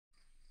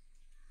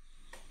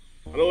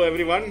Hello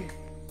everyone,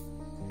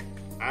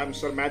 I am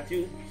Sir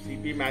Mathew, C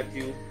P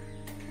Mathew.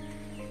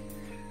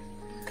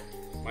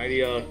 My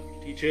dear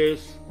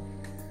teachers,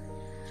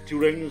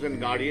 students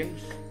and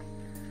guardians,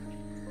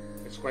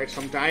 it's quite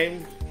some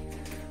time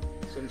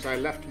since I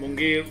left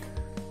Munger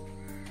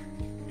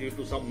due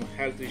to some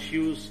health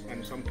issues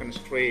and some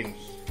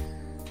constraints.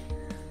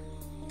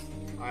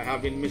 I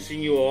have been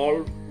missing you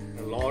all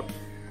a lot.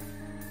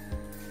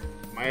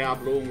 मैं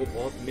आप लोगों को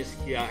बहुत miss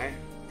किया है.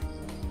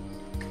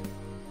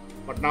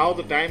 But now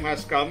the time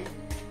has come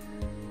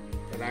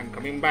that I am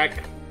coming back.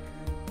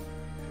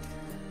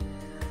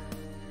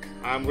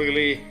 I am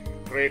really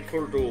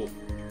grateful to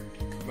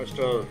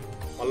Mr.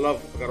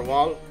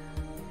 Agarwal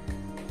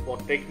for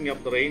taking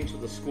up the reins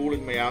of the school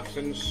in my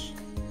absence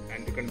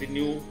and to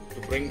continue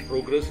to bring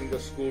progress in the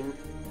school.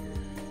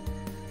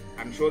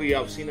 I'm sure you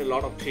have seen a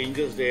lot of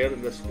changes there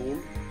in the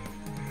school,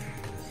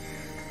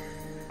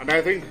 and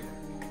I think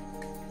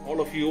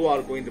all of you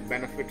are going to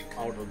benefit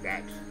out of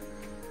that.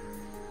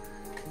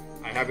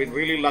 I have been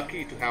really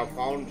lucky to have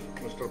found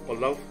Mr.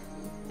 Pallav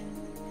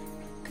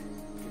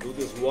to do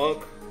this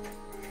work,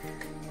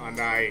 and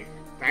I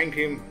thank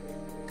him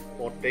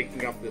for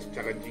taking up this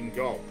challenging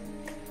job.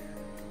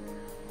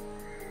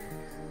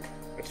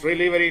 It's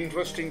really very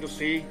interesting to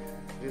see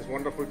these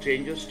wonderful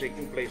changes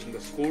taking place in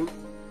the school.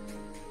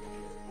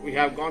 We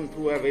have gone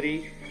through a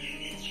very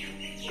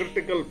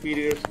critical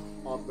period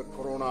of the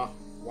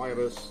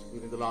coronavirus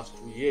during the last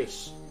 2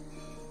 years,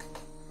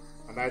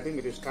 and I think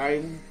it is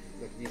time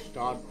that we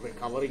start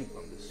recovering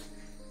from this.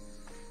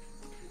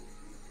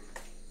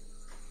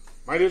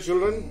 My dear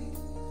children,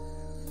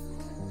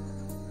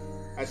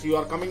 as you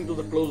are coming to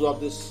the close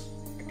of this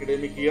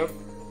academic year,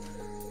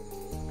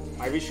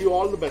 I wish you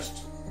all the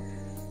best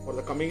for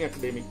the coming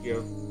academic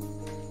year,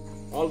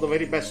 all the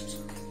very best,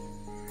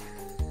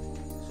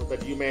 so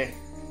that you may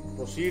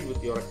proceed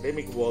with your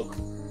academic work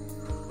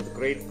with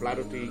great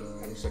clarity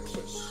and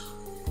success.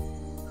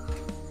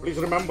 Please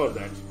remember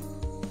that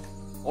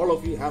all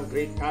of you have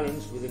great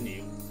talents within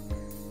you.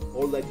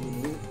 All that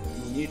you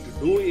need to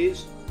do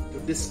is to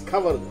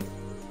discover them.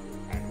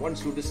 And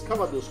once you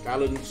discover those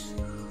talents,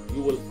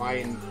 you will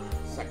find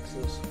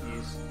success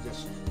is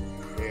just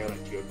there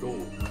at your door.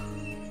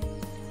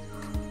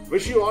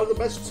 Wish you all the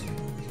best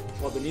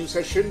for the new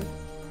session,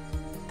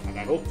 and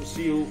I hope to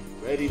see you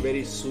very,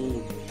 very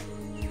soon.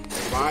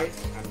 Bye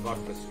and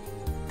God bless you.